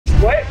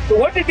Wait,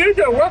 what did you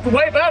do? Worked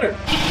way better.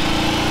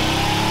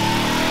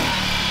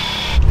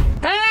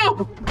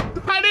 Help!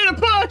 I need a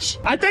push.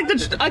 I think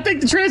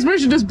the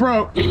transmission just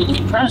broke.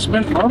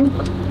 Transmission broke?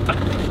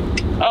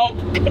 Oh.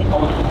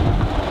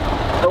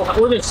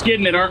 We're just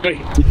skidding it, aren't we?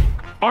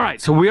 All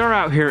right, so we are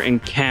out here in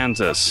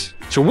Kansas.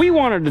 So we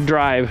wanted to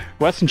drive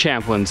Westen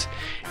Champlin's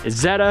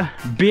Isetta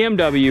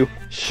BMW,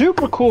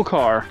 super cool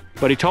car,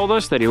 but he told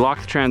us that he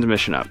locked the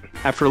transmission up.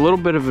 After a little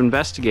bit of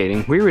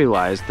investigating, we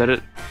realized that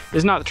it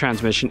is not the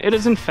transmission, it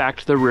is in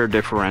fact the rear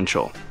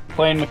differential.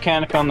 Playing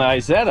mechanic on the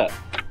Isetta.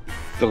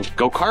 The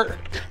go-kart?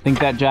 Think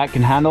that jack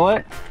can handle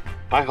it?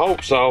 I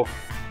hope so.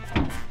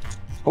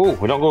 Oh,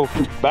 we don't go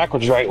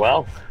backwards right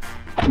well.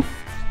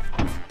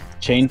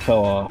 Chain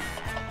fell off.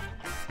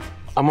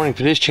 I'm wondering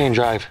if it is chain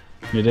drive.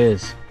 It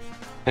is.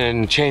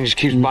 And the chain just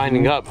keeps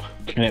binding up.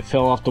 And it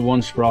fell off the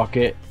one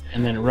sprocket,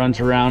 and then it runs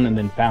around and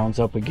then bounds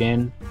up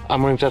again.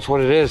 I'm wondering if that's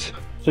what it is.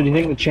 So do you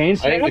think the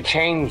chain's I think the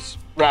chain's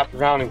wrapped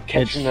around and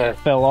catching the...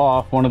 fell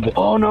off, one of the...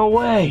 Oh, no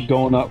way!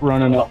 Going up,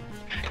 running up.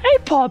 Hey,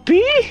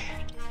 puppy!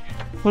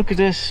 Look at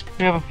this,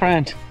 we have a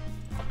friend.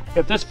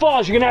 If this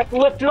falls, you're gonna have to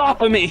lift it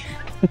off of me.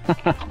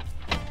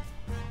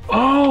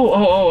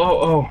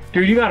 Oh.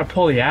 Dude, you gotta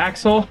pull the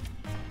axle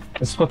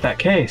and split that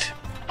case.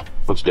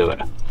 Let's do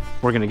it.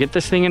 We're gonna get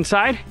this thing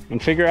inside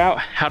and figure out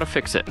how to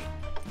fix it.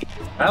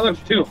 That looks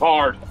too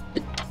hard.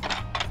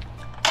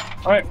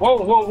 All right, whoa.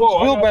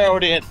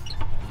 Wheelbarrowed it.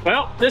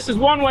 Well, this is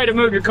one way to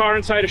move your car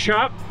inside a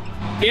shop.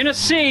 In a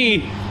sea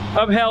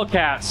of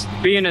Hellcats,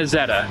 being a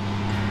Isetta.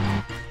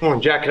 We're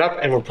gonna jack it up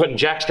and we're putting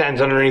jack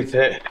stands underneath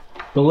it.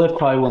 The lift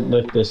probably won't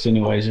lift this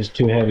anyways, it's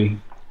too heavy.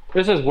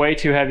 This is way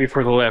too heavy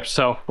for the lift,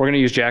 so we're gonna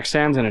use jack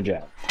stands and a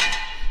jack.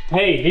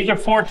 Hey, these are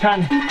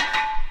 4-ton.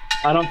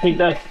 I don't think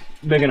that's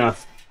big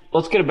enough.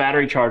 Let's get a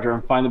battery charger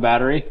and find the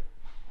battery.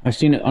 I've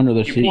seen it under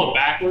the seat. Pull it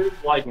backwards,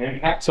 like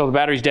impact. So the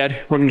battery's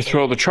dead. We're gonna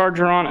throw the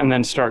charger on and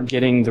then start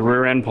getting the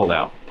rear end pulled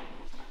out.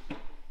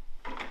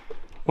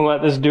 We'll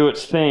let this do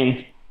its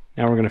thing.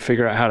 Now we're gonna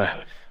figure out how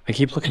to, I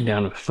keep looking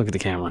down to look at the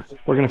camera.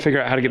 We're gonna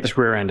figure out how to get this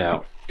rear end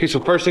out. Okay, so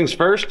first things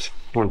first,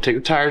 we're gonna take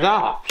the tires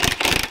off.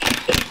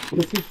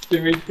 This is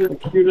the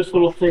cutest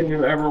little thing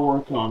we've ever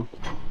worked on.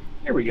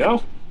 Here we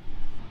go.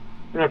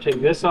 We're gonna take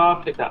this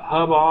off, take that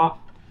hub off.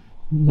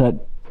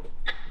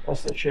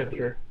 That's the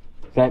shifter.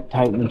 Does that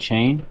tighten the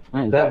chain?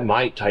 That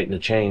might tighten the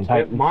chain.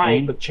 It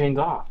might, but the chain's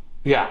off.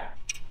 Yeah.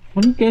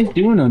 What are you guys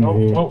doing under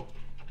here? Oh,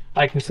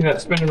 I can see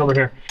that spinning over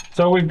here.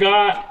 So we've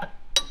got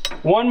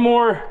one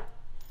more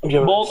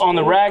bolt on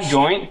the rag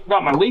joint.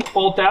 Got my leaf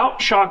bolt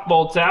out, shock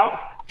bolts out,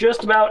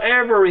 just about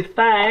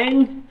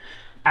everything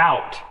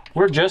out.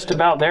 We're just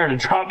about there to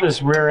drop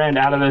this rear end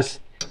out of this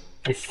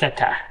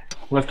Isetta.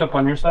 Lift up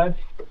on your side.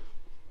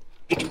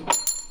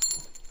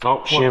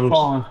 Oh, shimmed.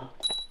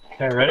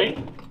 Okay,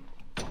 ready?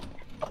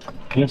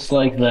 Just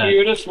like that.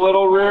 Cutest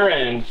little rear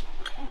end.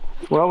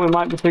 Well, we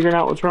might be figuring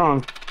out what's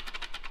wrong.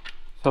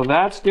 So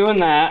that's doing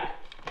that,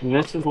 and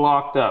this is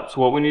locked up.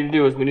 So what we need to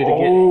do is we need to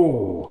get...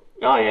 Oh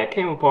yeah, it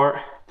came apart.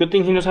 Good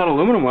thing he knows how to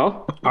aluminum weld.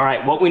 All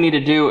right, what we need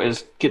to do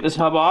is get this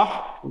hub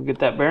off, we'll get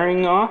that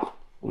bearing off,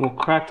 and we'll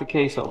crack the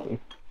case open.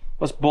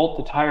 Let's bolt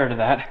the tire to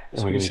that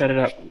so we can set it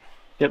up.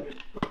 Yep.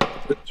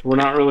 So we're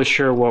not really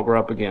sure what we're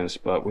up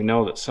against, but we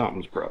know that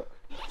something's broke.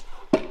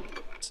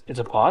 It's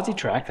a posi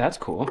track, that's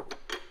cool.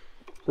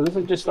 So this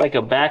is just like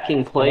a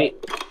backing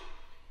plate.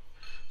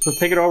 So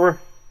take it over,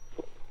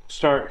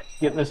 start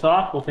getting this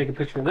off. We'll take a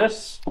picture of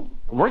this. And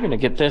we're gonna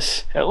get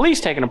this at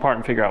least taken apart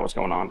and figure out what's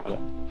going on with it.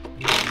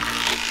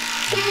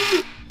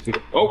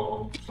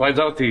 Oh, slides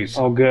out these.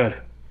 Oh, good.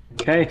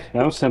 Okay,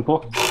 that was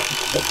simple.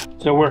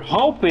 So we're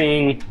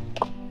hoping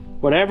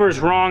whatever's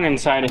wrong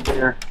inside of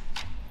here,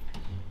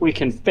 we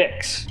can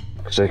fix.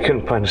 Because I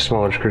couldn't find a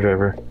smaller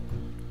screwdriver.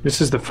 This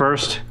is the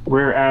first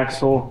rear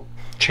axle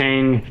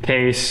chain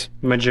case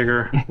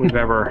majigger we've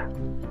ever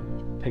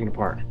taken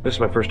apart. This is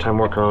my first time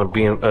working on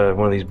a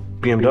one of these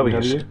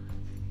BMWs.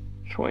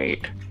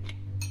 Sweet.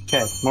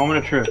 Okay, moment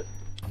of truth.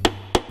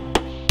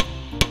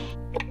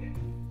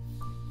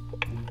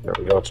 There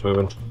we go, it's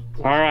moving.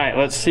 All right,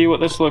 let's see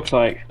what this looks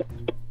like.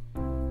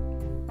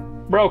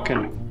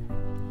 Broken.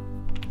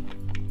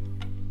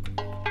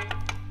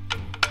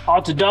 Oh,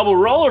 it's a double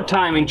roller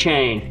timing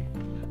chain.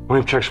 One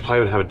of truck supply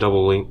would have a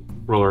double link,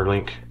 roller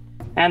link.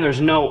 And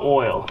there's no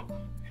oil.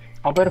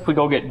 I'll bet if we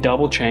go get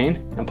double chain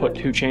and put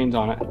 2 chains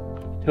on it,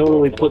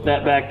 totally put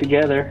that back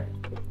together.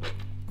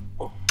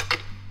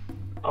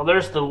 Oh,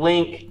 there's the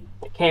link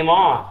that came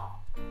off.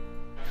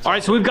 All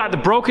right, so we've got the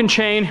broken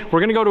chain. We're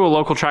gonna go to a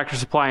local Tractor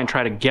Supply and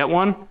try to get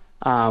one.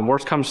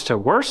 Worst comes to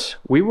worse,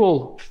 we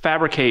will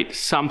fabricate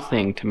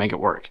something to make it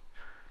work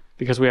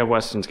because we have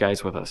Westen's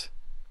guys with us.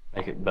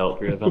 Make it belt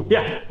driven.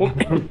 Yeah,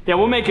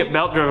 we'll make it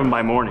belt driven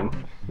by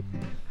morning.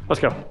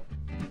 Let's go.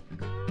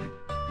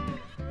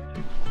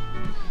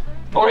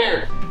 Over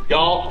here,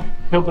 y'all.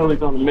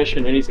 Hillbilly's on a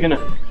mission and he's gonna,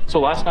 so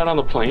last night on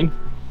the plane,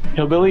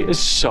 Hillbilly is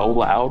so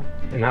loud.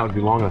 And that would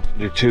be long enough to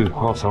do too,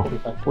 also.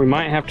 We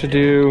might have to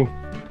do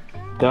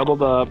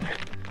doubled up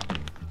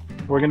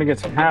we're gonna get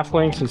some half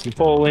links and some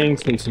full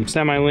links and some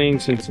semi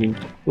links and some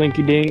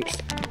linky dinks.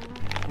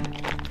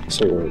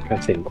 So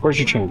that's it. Where's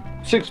your chain?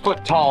 6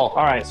 foot tall.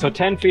 All right, so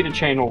 10 feet of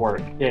chain will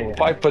work. Yeah.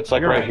 5 foot's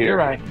like right here. You're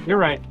right. You're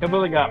right.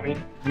 Hillbilly got me.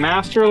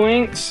 Master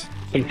links,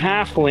 some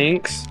half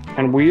links,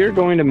 and we are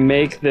going to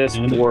make this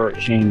work.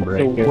 Chain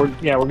breaker.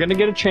 So we're gonna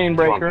get a chain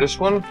breaker. This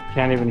one?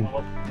 Can't even.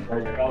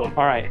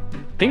 All right,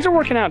 things are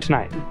working out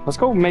tonight. Let's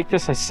go make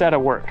this Isetta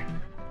work.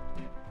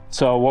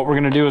 So what we're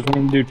gonna do is we're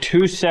gonna do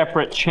 2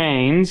 separate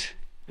chains,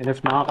 and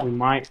if not, we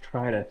might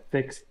try to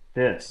fix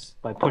this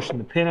by pushing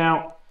the pin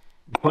out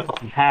and putting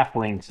some half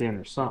links in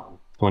or something.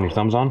 The one your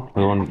thumb's on,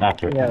 or the one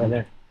after? Yeah, right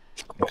there.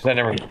 Because I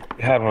never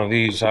had one of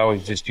these. I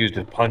always just used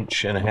a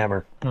punch and a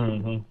hammer.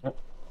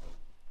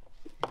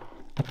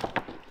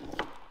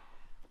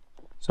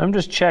 So I'm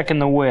just checking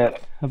the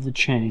width of the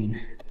chain.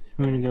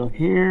 We're gonna go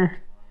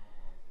here.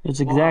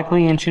 It's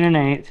exactly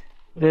 1.125".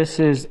 This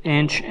is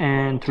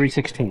 1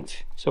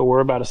 3/16". So we're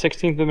about a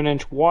 1/16 of an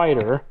inch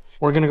wider.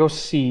 We're gonna go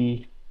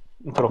see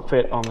if it'll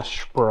fit on the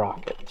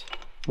sprocket.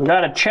 We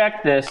gotta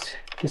check this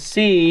to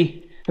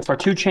see if our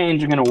 2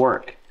 chains are gonna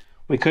work.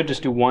 We could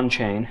just do 1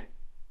 chain.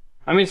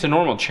 I mean, it's a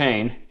normal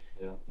chain.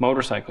 Yeah.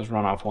 Motorcycles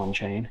run off 1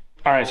 chain.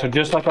 All right, so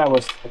just like I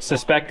was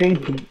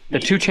suspecting, the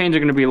 2 chains are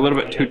gonna be a little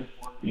bit too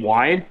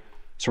wide.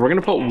 So we're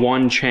gonna put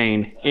 1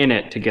 chain in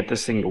it to get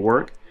this thing to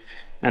work.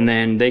 And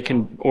then they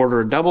can order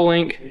a double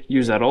link,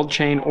 use that old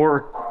chain,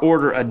 or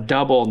order a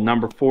double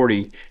number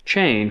 40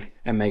 chain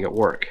and make it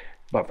work.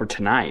 But for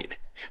tonight,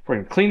 we're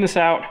gonna clean this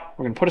out,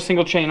 we're gonna put a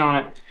single chain on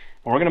it,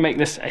 and we're gonna make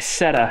this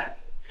Isetta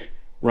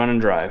run and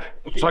drive.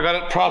 So I got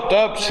it propped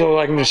up so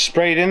I can just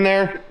spray it in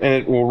there and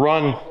it will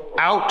run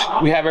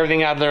out. We have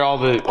everything out of there,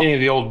 any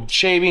of the old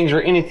shavings or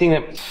anything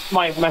that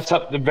might mess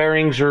up the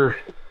bearings or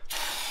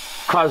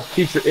cause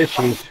future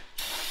issues.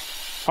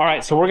 All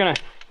right, so we're gonna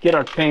get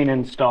our chain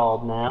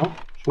installed now.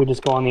 Should we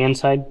just go on the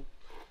inside?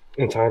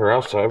 Inside or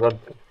outside, bud?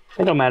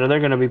 It don't matter, they're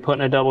gonna be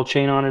putting a double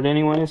chain on it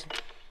anyways.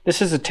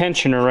 This is a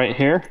tensioner right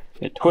here.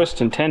 It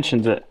twists and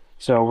tensions it.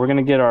 So we're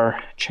gonna get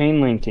our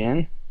chain link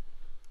in,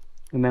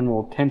 and then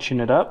we'll tension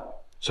it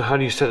up. So how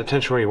do you set the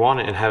tension where you want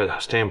it and have it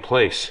stay in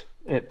place?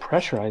 It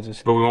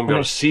pressurizes. But we won't be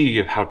able to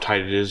see how tight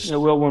it is. It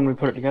will when we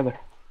put it together.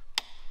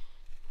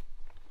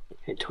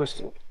 Okay, twist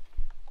it.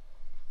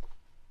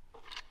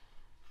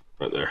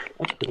 Right there.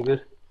 That's pretty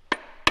good.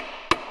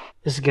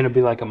 This is gonna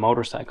be like a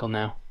motorcycle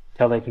now.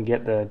 Till they can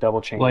get the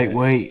double chain.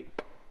 Lightweight.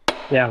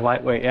 Yeah,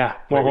 lightweight, yeah.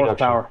 More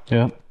horsepower.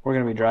 Yeah. We're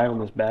gonna be driving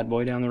this bad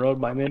boy down the road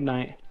by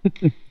midnight.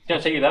 It's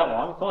gonna take you that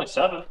long. It's only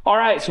 7. All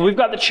right, so we've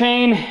got the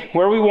chain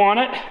where we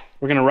want it.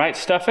 We're gonna right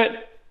stuff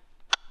it,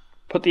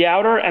 put the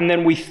outer, and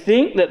then we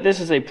think that this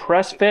is a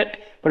press fit,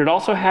 but it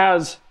also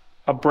has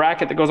a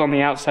bracket that goes on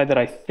the outside that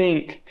I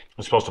think.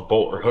 It's supposed to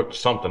bolt or hook to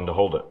something to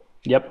hold it.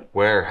 Yep.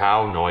 Where,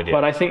 how, no idea.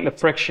 But I think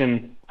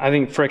friction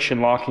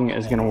locking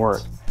is gonna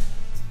work.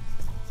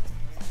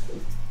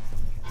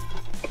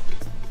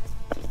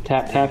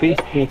 Tap tappy,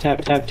 you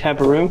tap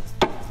taparoo.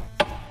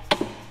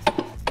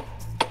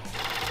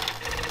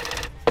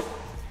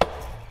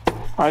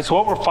 All right, so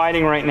what we're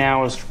fighting right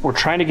now is we're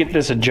trying to get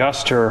this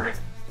adjuster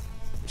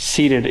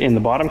seated in the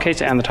bottom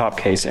case and the top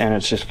case, and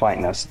it's just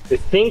fighting us. I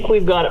think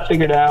we've got it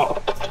figured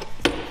out.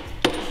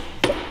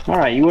 All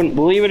right, you wouldn't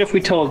believe it if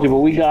we told you, but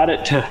we got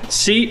it to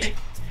seat.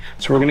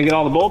 So we're gonna get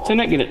all the bolts in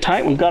it, get it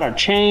tight. We've got our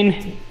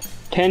chain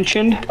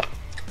tensioned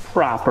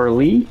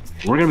properly.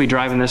 We're gonna be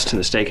driving this to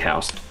the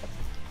steakhouse.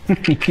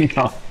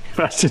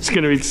 That's just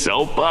gonna be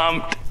so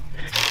pumped.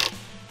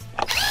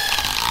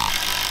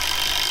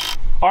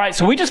 All right,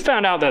 so we just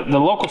found out that the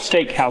local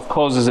steakhouse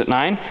closes at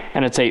 9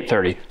 and it's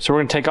 8:30. So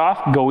we're gonna take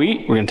off, go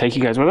eat. We're gonna take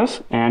you guys with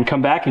us and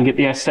come back and get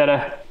the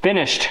Isetta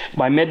finished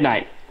by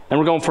midnight. Then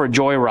we're going for a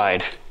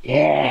joyride.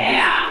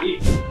 Yeah.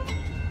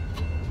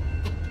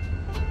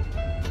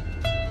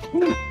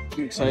 I'm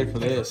excited for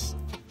this.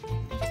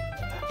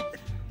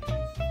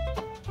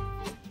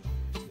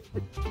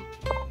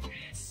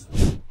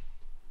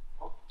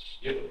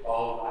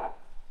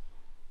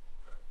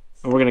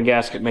 And we're gonna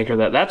gasket maker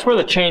that. That's where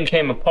the chain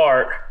came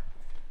apart.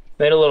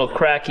 Made a little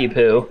cracky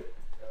poo.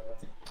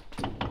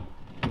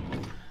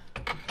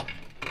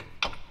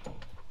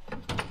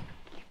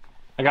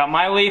 I got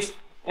my leaf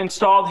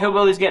installed.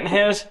 Hillbilly's getting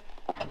his.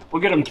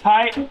 We'll get them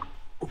tight.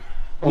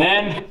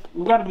 Then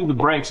we gotta do the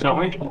brakes, don't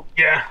we?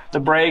 Yeah. The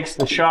brakes,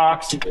 the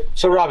shocks.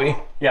 So Robbie,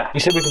 Yeah. you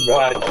said we could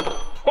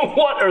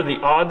What are the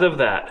odds of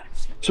that?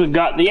 So we've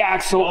got the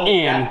axle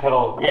in,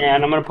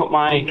 and I'm gonna put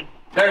my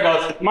there it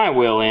goes. my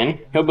wheel in.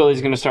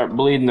 Hillbilly's gonna start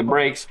bleeding the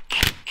brakes.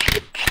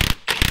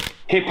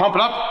 Okay, pump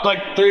it up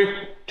like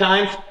 3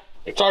 times.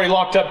 It's already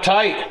locked up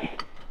tight.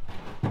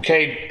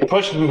 Okay,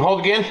 push and hold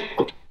again.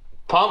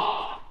 Pump.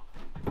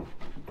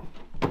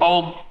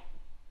 Hold.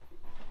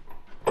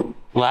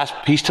 Last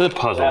piece to the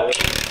puzzle.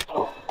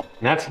 And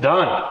that's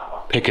done.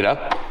 Pick it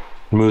up,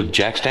 remove the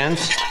jack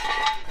stands,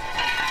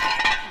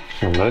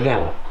 and let it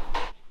down.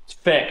 It's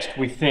fixed,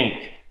 we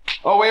think.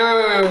 Oh,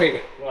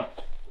 wait.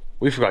 What?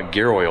 We forgot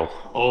gear oil.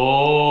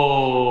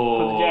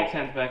 Put the jack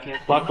stands back in.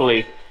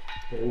 Luckily,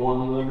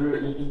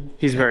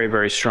 He's very,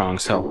 very strong,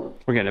 so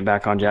we're getting it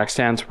back on jack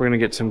stands. We're gonna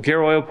get some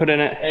gear oil put in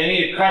it,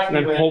 and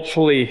then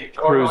hopefully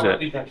cruise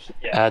it.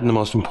 Adding the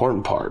most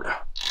important part.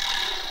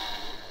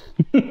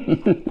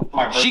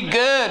 She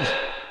good.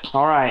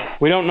 All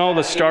right, we don't know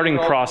the starting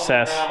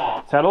process.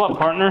 Settle up,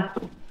 partner.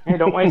 Hey,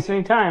 don't waste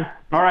any time.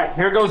 All right,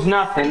 here goes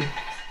nothing.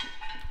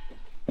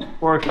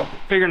 We're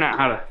figuring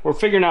out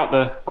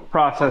the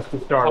process to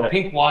start it.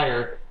 Pink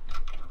wire.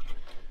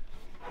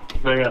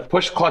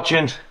 Push the clutch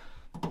in.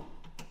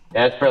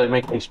 Yeah, it's barely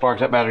making any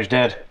sparks. That battery's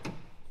dead.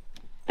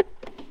 I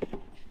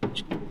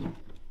feel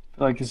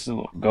like this is a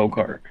little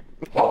go-kart.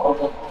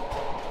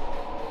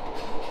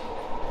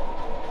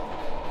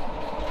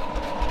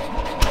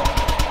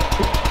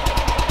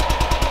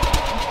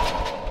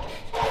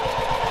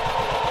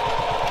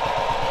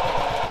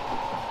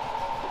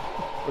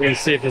 We're gonna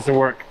see if this will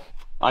work.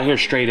 I hear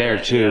straight air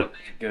too.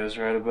 It goes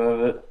right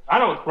above it. I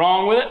know what's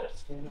wrong with it.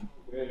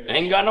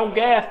 Ain't got no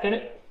gas in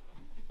it.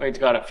 Wade's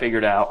got it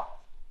figured out.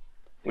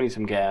 We need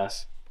some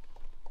gas.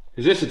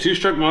 Is this a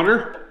 2-stroke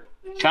motor?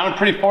 Sounded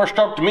pretty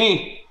 4-stroke to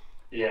me.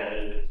 Yeah,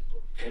 it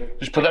is.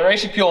 Just put that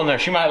racing fuel in there.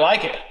 She might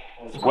like it.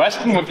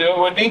 Westen would do it,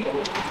 wouldn't he?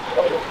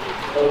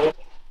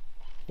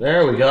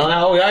 There we go.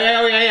 Now,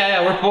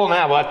 yeah. We're full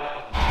now, bud.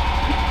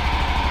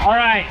 All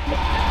right,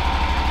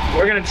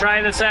 we're gonna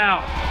try this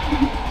out.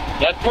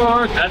 That's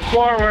forward. That's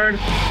forward.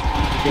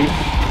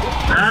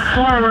 That's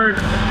forward.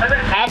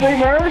 Have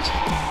reverse?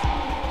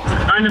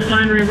 Trying to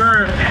find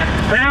reverse.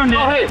 Found it.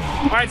 Oh, hey.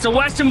 All right, so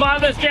Westen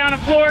bought this down in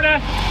Florida.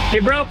 He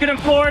broke it in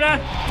Florida.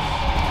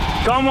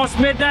 It's almost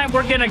midnight.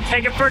 We're gonna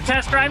take it for a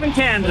test drive in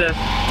Kansas.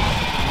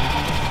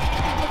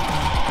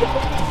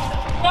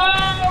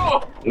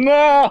 No!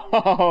 No!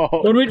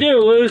 What do we do?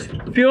 Lose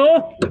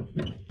fuel? Woo!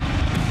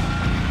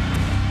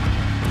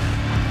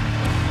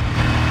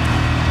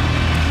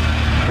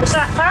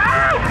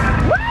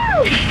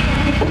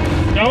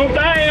 Don't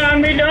die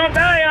on me, don't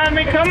die on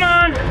me, come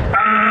on!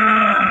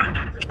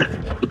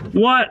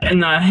 What in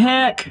the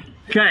heck?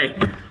 Okay,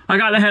 I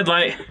got the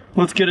headlight.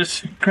 Let's get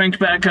us cranked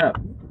back up.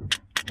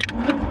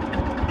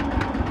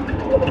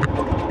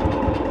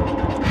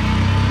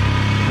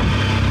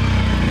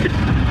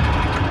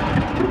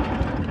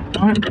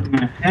 What in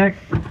the heck?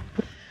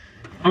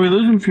 Are we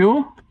losing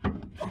fuel?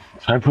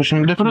 Try pushing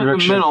in a different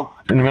direction. In the middle.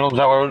 In the middle, is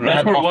that where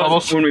That's where it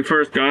was when we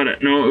first got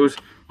it. No, it was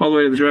all the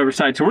way to the driver's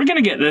side. So we're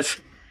gonna get this.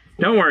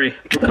 Don't worry.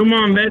 Come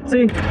on,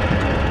 Betsy.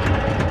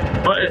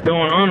 What is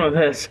going on with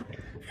this?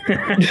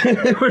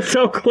 We're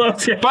so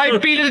close yet.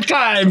 5 feet at a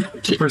time.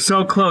 We're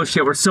so close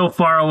yet we're so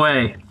far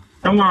away.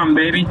 Come on,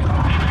 baby.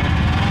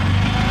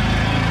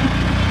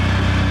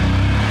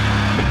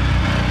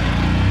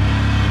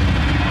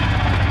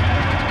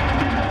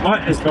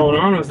 What is going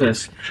on with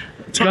this?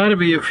 It's gotta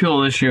be a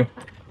fuel issue.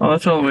 Oh,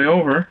 that's all the way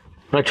over.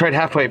 I tried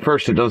halfway at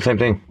first, it does the same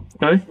thing.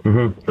 Okay.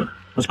 Mm-hmm.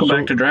 Let's go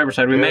back to driver's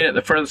side. We made it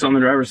the furthest on the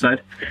driver's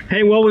side.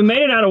 Hey, well, we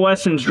made it out of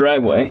Westen's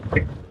driveway.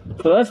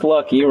 So that's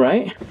lucky,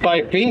 right?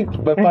 5 feet,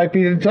 but 5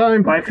 feet at a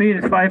time. 5 feet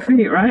is 5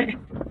 feet, right?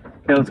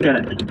 Okay, let's get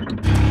it.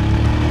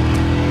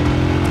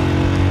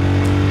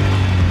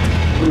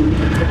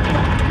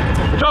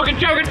 Choke it,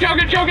 choke it,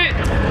 choke it, choke it!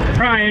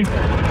 Trying.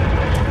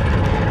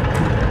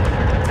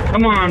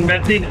 Come on,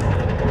 Betsy. I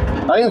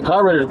think the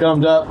carburetor's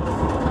gummed up.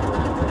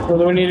 So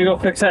do we need to go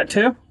fix that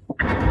too?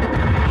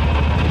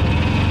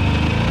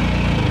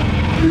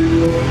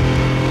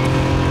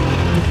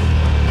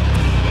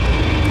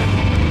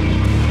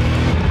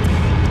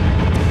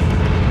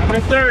 We're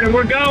in third and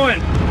we're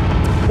going.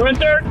 We're in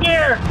third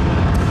gear.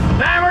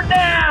 Hammer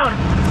down.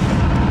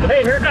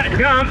 Hey, here's that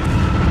jump.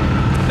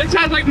 This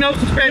has like no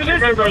suspension.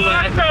 This is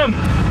awesome.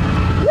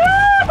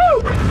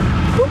 Woo!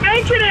 We're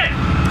making it.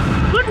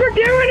 Look, we're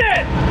doing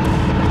it.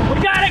 We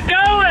got it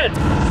going.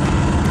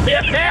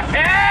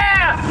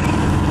 Yeah!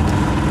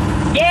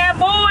 Yeah,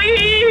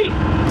 boy!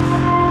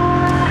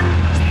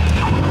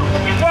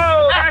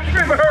 Whoa, that's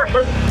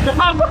reverse!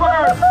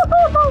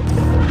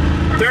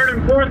 Third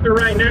and fourth are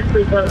right next to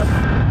each other.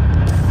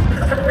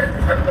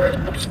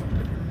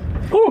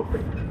 Whew,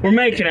 we're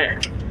making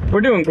it.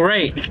 We're doing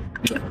great.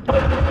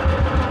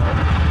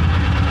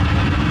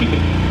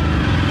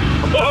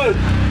 Oh.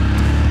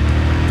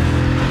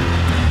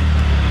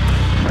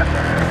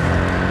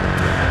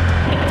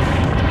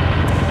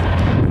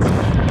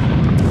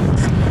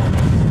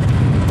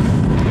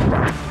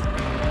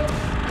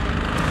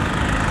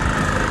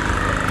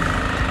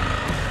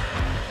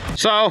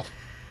 So,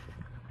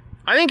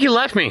 I think he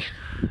left me.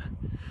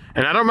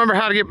 And I don't remember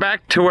how to get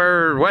back to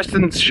where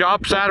Westen's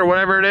shop's at or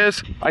whatever it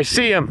is. I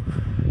see him.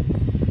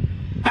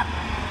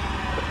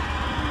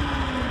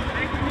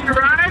 You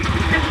running?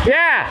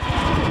 Yeah.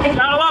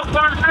 Not a lot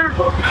farther.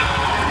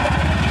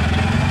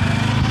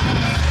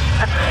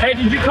 Hey,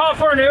 did you call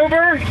for an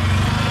Uber?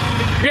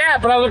 Yeah,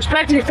 but I was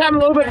expecting something a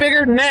little bit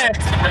bigger than that.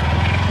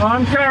 Oh,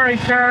 I'm sorry,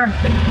 sir.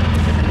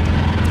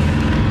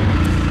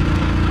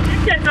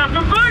 You get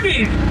something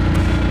boogies.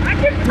 I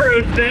can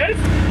cruise this.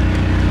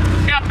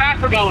 See how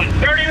fast we're going.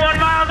 31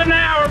 miles an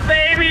hour,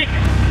 baby.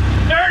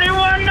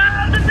 31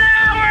 miles an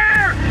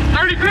hour.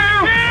 32.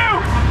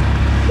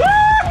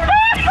 Woo!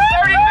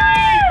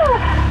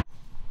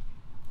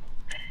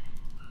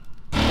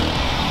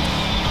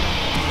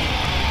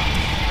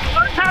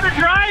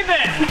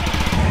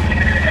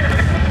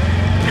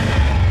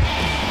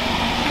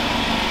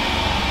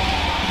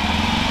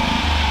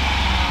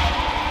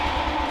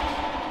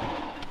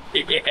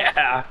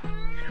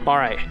 All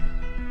right.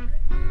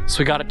 So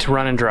we got it to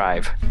run and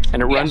drive,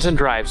 and it runs and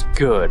drives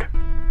good.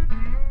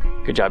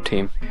 Good job,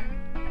 team.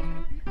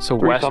 So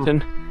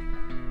Westen.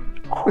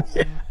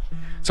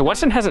 So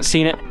Westen hasn't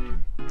seen it.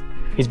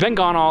 He's been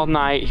gone all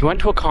night. He went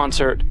to a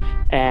concert,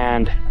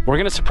 and we're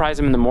gonna surprise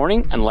him in the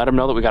morning and let him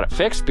know that we got it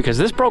fixed, because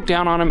this broke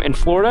down on him in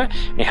Florida,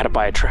 and he had to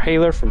buy a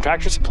trailer from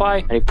Tractor Supply,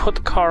 and he put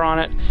the car on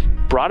it,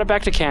 brought it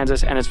back to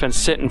Kansas, and it's been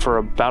sitting for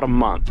about a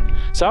month.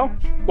 So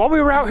while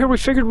we were out here, we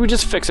figured we'd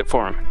just fix it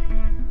for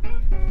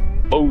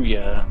him. Oh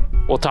yeah.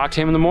 We'll talk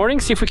to him in the morning,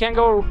 see if we can't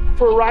go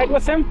for a ride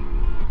with him.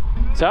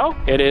 So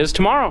it is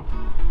tomorrow.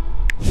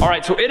 All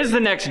right, so it is the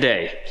next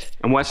day,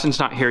 and Weston's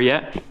not here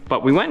yet,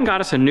 but we went and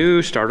got us a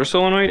new starter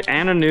solenoid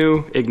and a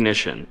new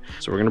ignition.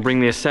 So we're gonna bring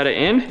the Isetta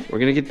in, we're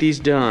gonna get these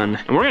done,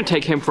 and we're gonna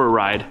take him for a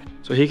ride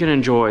so he can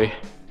enjoy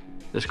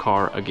this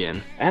car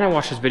again. And I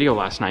watched this video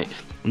last night,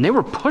 and they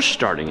were push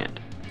starting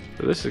it.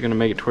 So this is gonna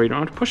make it to where you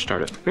don't have to push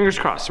start it. Fingers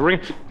crossed. So me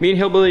and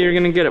Hillbilly are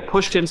gonna get it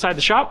pushed inside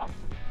the shop.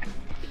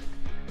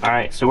 All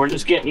right, so we're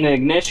just getting the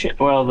ignition,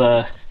 well,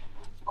 the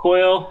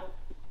coil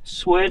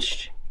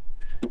switched.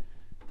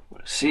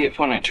 Let's see if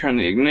when I turn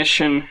the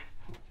ignition,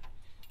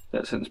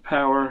 that sends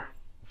power.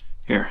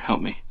 Here,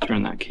 help me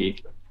turn that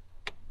key.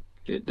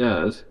 It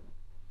does.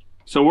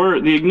 So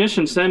the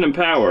ignition sending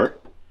power.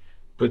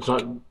 But it's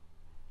not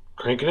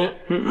cranking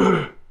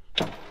it?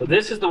 So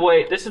this is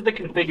the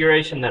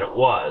configuration that it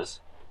was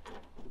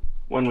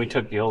when we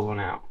took the old one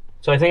out.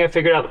 So I think I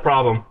figured out the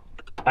problem.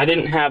 I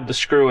didn't have the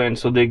screw in,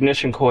 so the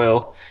ignition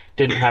coil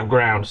didn't have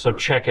ground, so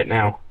check it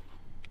now.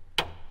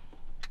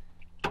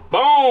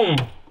 Boom!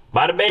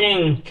 Bada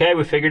bing! Okay,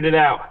 we figured it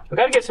out. We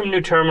gotta get some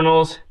new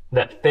terminals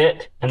that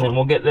fit, and then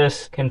we'll get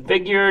this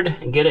configured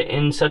and get it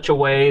in such a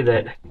way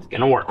that it's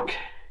gonna work.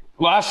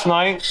 Last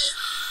night,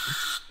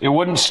 it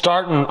wouldn't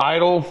start and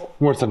idle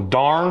worth a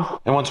darn.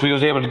 And once we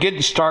was able to get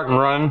it start and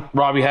run,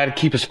 Robby had to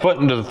keep his foot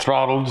into the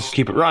throttle just to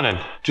keep it running.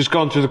 Just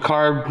going through the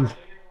carb,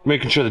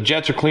 making sure the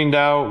jets are cleaned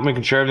out,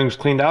 making sure everything's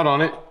cleaned out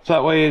on it. So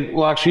that way it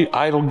will actually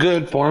idle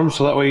good for him,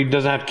 so that way he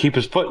doesn't have to keep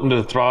his foot into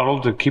the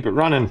throttle to keep it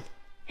running.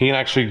 He can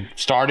actually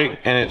start it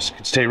and it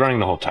can stay running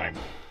the whole time.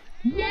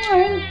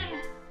 Hello.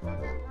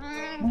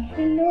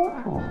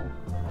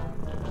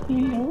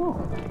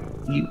 Hello.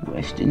 You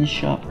Weston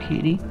shop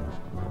kitty.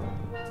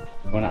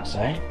 What I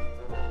say?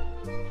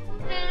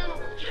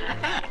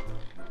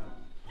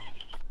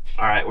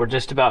 All right, we're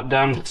just about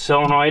done with the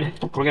solenoid.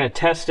 We're gonna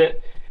test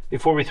it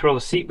before we throw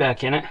the seat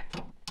back in it.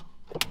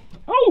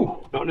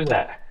 Oh, don't do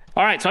that.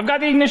 All right, so I've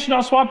got the ignition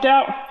all swapped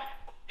out.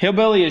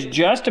 Hillbilly is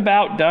just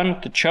about done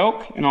with the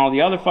choke and all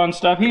the other fun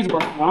stuff he's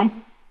working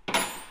on.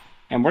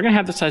 And we're gonna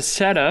have this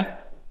Isetta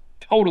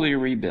totally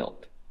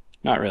rebuilt.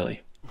 Not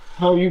really.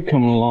 How you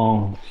coming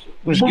along?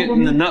 We're just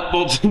getting the nut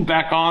bolts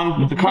back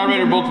on, the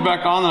carburetor bolts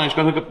back on, then I just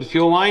gotta hook up the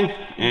fuel line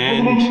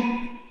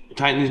and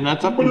tighten these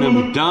nuts up and then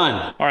we're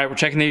done. All right, we're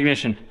checking the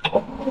ignition.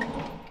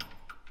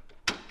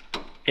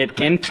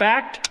 It, in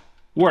fact,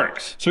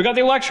 works. So we got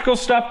the electrical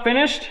stuff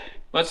finished.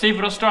 Let's see if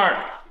it'll start.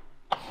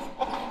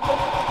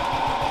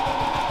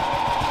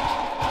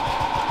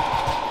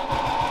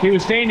 He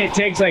was saying it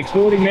takes like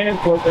 40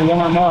 minutes for it to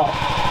warm up.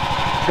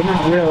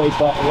 Not really,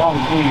 but a long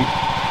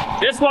time.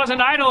 This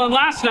wasn't idling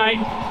last night.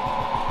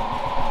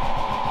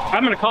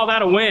 I'm gonna call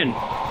that a win.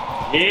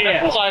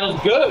 Yeah. This idle's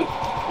good.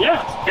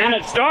 Yeah, and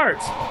it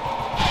starts.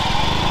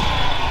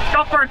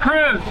 Go for a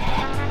cruise.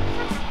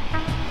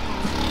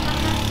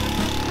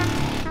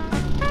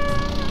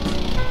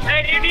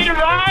 Hey, do you need a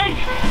ride?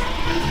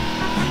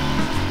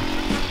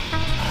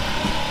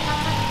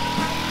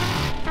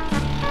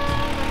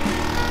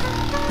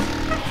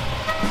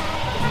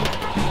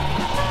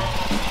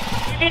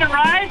 Need a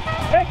ride?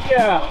 Heck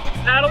yeah.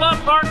 Saddle up,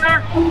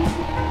 partner.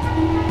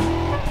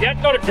 You have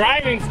to go to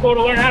driving school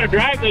to learn how to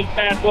drive this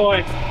bad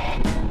boy.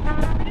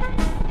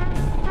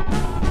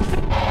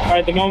 All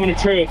right, the moment of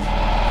truth.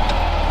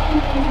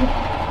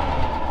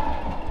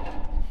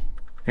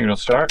 Think it'll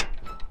start?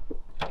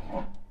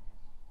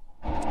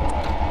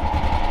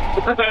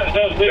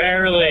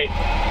 Barely.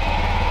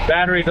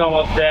 Battery's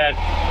almost dead.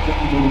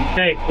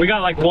 Hey, we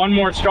got like one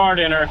more start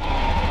in her.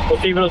 We'll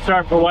see if it'll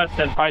start for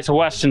Westen. All right, so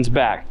Westen's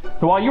back.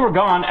 So while you were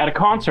gone at a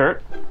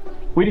concert,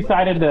 we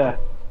decided to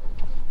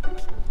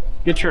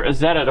get your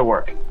Isetta to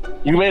work.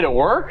 You made it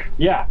work?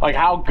 Yeah. Like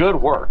how good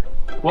work?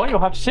 Well, you'll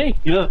have to see.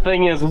 You know, the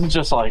thing is, this is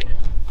just like,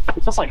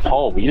 it's just like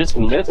home. You just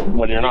miss it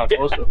when you're not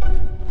supposed to.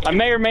 I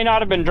may or may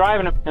not have been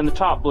driving it and the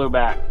top blew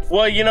back.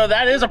 Well, you know,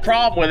 that is a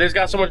problem when it's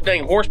got so much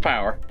dang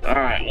horsepower. All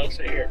right, let's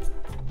see here.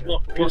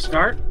 We'll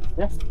start?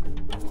 Yeah.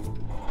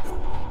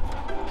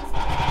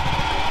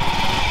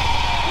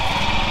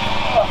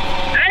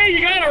 Hey,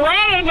 you got it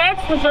running,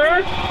 that's for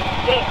sure.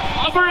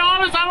 I'll be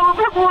honest, I don't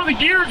remember where the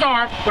gears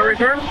are. The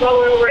reverse is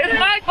all the way over It's there.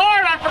 my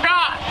car, I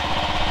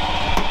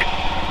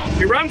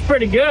forgot. It runs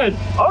pretty good.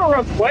 Oh, it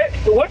runs way,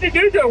 what did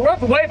you do to it? It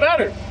runs way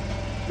better.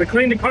 We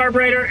cleaned the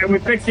carburetor and we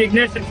fixed the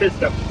ignition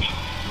system.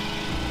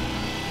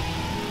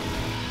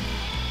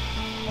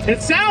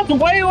 It sounds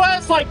way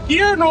less like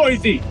gear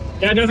noisy.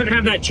 Yeah, it doesn't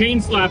have that chain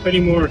slap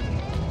anymore.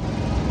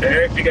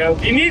 There you go.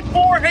 You need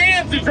 4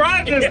 hands to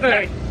drive this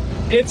thing.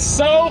 It's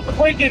so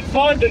freaking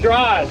fun to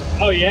drive.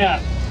 Oh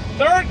yeah.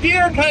 3rd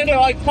gear kind of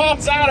like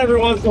pops out every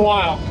once in a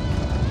while.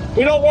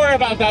 We don't worry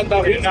about that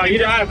though. No, you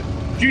drive.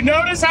 Do you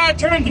notice how it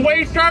turns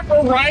way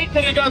sharper right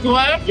than it does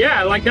left?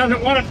 Yeah, like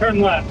doesn't want to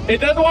turn left.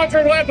 It doesn't want to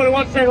turn left, but it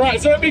wants to turn right.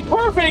 So it'd be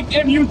perfect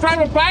if you drive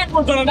it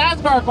backwards on a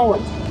NASCAR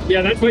course.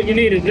 Yeah, that's what you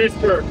need is this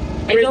for.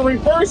 It's a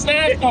reverse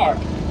NASCAR.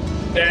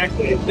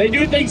 Exactly. They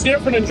do things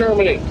different in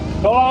Germany.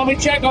 Hold on, let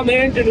me check on the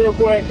engine real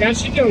quick. Yeah,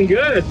 she's doing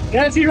good.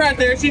 Yeah, she's right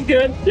there. She's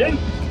good. Yeah.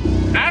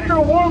 After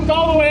it warms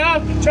all the way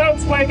up, the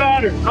choke's way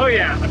better. Oh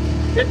yeah.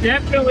 It's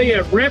definitely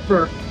a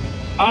ripper.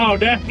 Oh,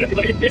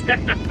 definitely.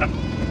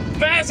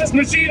 Fastest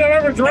machine I've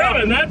ever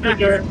driven, that's for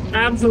sure.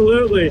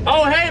 Absolutely.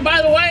 Oh, hey,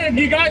 by the way, if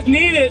you guys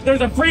need it,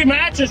 there's a free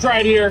mattress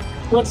right here.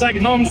 Looks like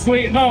home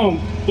sweet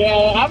home.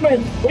 Yeah,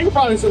 we can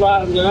probably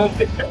survive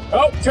that.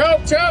 Oh,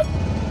 choke.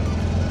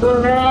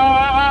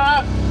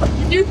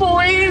 Can you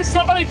believe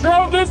somebody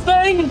drove this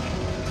thing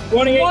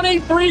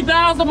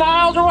 23,000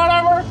 miles or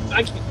whatever?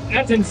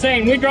 That's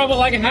insane. We drove it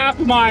like a half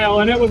a mile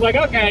and it was like,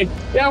 okay,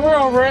 Yeah, we're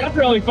over it. that's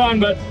really fun,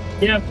 but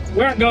yeah,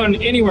 we aren't going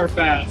anywhere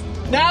fast.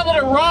 Now that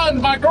it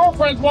runs, my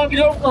girlfriend's wanted to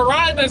go for a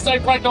ride this thing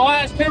for like the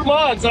last 2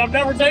 months, and I've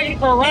never taken it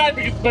for a ride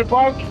because it's been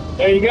broken.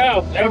 There you go.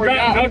 There we go.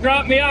 Don't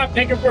drop me off.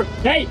 Take it for.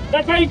 Hey,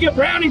 that's how you get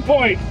brownie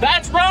points.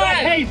 That's right.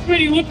 Hey,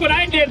 sweetie, look what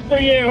I did for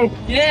you.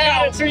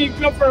 Yeah. That's so you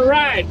can go for a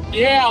ride.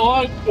 Yeah,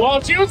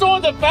 well, she was the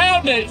one that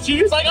found it.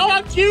 She was like, oh,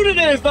 how cute it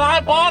is that I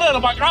bought it.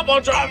 I'm like, I'm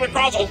gonna drive it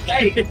across the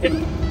state.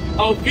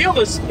 Oh, feel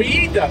the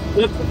speed.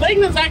 The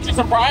thing that's actually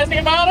surprising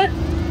about it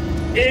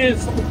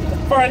is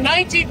for a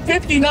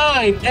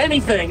 1959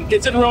 anything,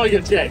 it's in really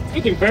good shape.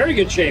 It's in very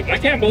good shape. I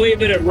can't believe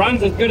that it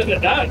runs as good as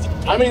it does.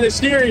 I mean, the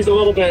steering's a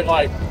little bit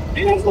like,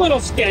 It's a little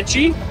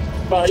sketchy.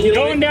 but you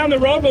know. Going down the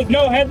road with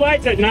no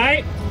headlights at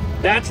night,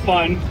 that's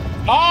fun.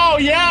 Oh,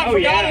 yeah, I Oh,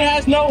 forgot yeah. it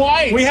has no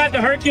lights. We had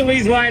the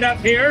Hercules light up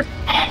here.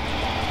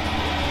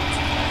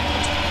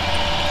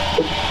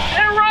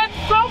 It runs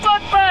so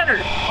much better.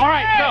 All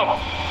right, so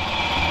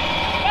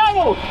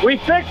we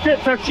fixed it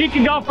so she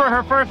can go for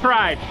her first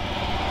ride.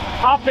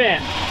 Hop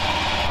in.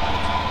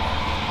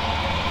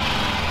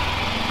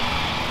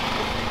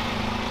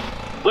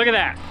 Look at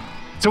that.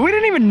 So we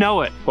didn't even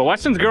know it, but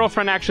Weston's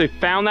girlfriend actually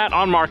found that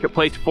on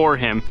Marketplace for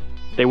him.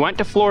 They went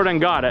to Florida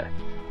and got it.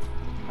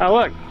 Oh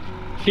look,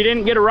 she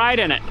didn't get a ride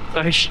in it.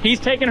 So he's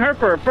taking her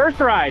for her first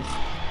ride.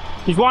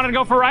 He's wanted to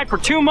go for a ride for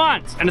 2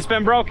 months and it's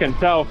been broken.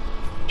 So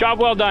job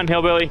well done,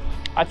 Hillbilly.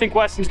 I think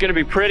Weston's gonna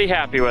be pretty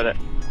happy with it.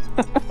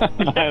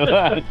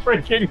 That's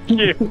freaking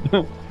cute.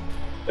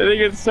 I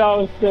think it's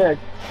so sick.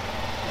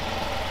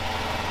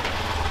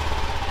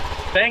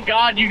 Thank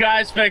God you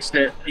guys fixed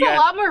it. It's a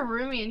lot more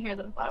roomy in here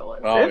than I thought it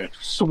was. Oh, It's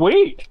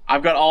sweet.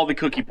 I've got all the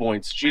cookie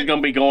points. She's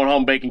gonna be going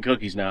home baking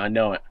cookies now. I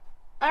know it.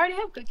 I already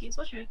have cookies.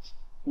 What's yours?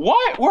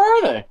 What? Where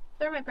are they?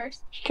 They're in my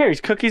purse. She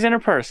carries cookies in her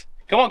purse.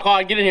 Come on,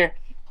 Clyde, get in here.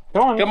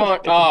 Come on. Come on.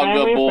 It's a Oh,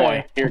 family good boy.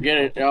 affair. Here, get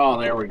it. Oh,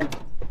 there we go.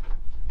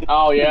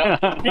 Oh, yeah.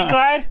 See,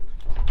 Clyde?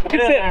 It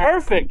fit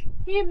perfect.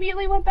 He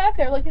immediately went back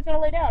there like he's gonna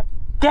lay down.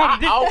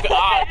 Oh,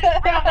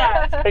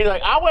 God. He's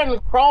like, I went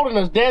and crawled in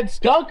this dead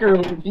skunk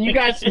room. Can you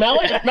guys smell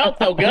it? It smells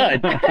so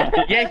good.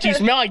 Yes, you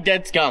smell like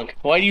dead skunk.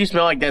 Why do you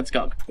smell like dead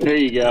skunk? There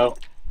you go.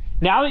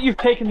 Now that you've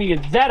taken the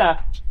Isetta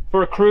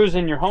for a cruise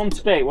in your home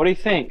state, what do you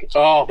think?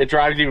 Oh, it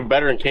drives even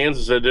better in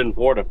Kansas than it did in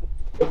Florida.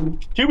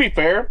 To be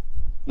fair,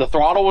 the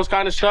throttle was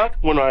kind of stuck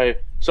when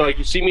so like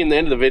you see me in the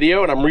end of the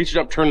video and I'm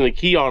reaching up turning the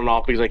key on and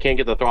off because I can't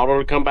get the throttle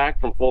to come back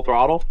from full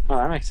throttle. Oh,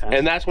 that makes sense.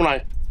 And that's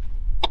when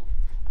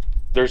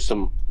there's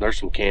some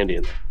candy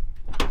in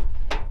there.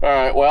 All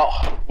right,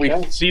 well, we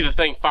see the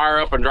thing fire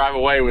up and drive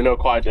away. We know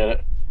Clyde did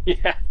it.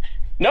 Yeah.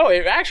 No,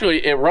 it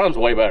runs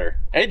way better.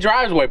 It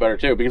drives way better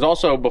too, because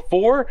also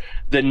before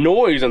the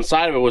noise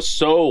inside of it was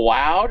so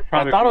loud,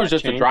 Probably I thought it was from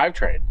just that a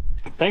drivetrain.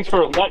 Thanks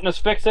for letting us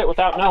fix it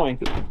without knowing.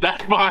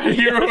 That's fine.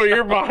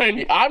 You're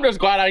fine. I'm just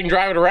glad I can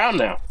drive it around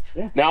now.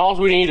 Yeah. Now all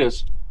we need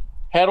is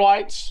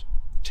headlights,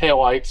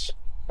 taillights,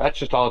 That's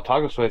just all a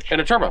toggle switch. and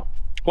a turbo.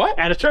 What?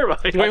 And a turbo.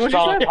 Wait, That's what'd just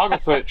all you a say? toggle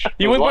switch.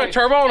 You went with a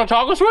turbo and a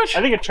toggle switch?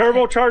 I think a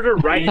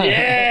turbocharger right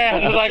Yeah,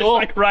 there. like a little,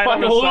 like right like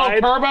on a the little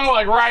side. turbo,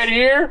 like right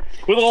here,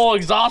 with a little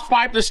exhaust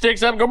pipe that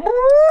sticks up and go.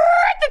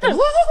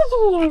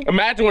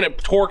 Imagine when it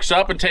torques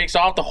up and takes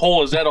off, the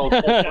whole Isetta will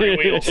pull 3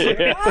 wheels.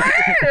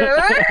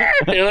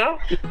 You know?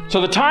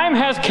 So the time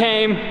has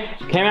came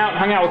out and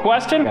hung out with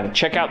Weston. Gotta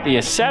check out the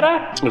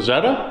Isetta.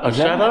 Isetta? Isetta? I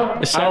don't know.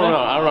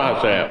 I don't know how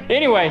to say it.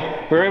 Anyway,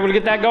 we were able to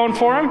get that going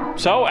for him.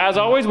 So as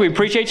always, we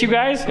appreciate you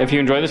guys. If you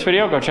enjoyed this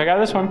video, go check out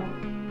this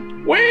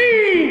one.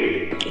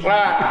 Whee!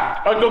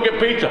 Let's go get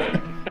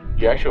pizza.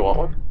 You actually want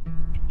one?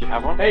 Do you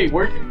have one? Hey,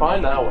 where'd you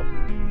find that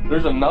one?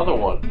 There's another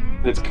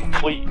one that's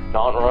complete,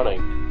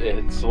 non-running.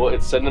 It's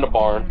sitting in a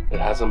barn. It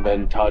hasn't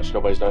been touched.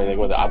 Nobody's done anything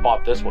with it. I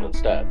bought this one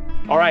instead.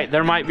 All right,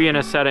 there might be an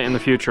Isetta in the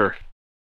future.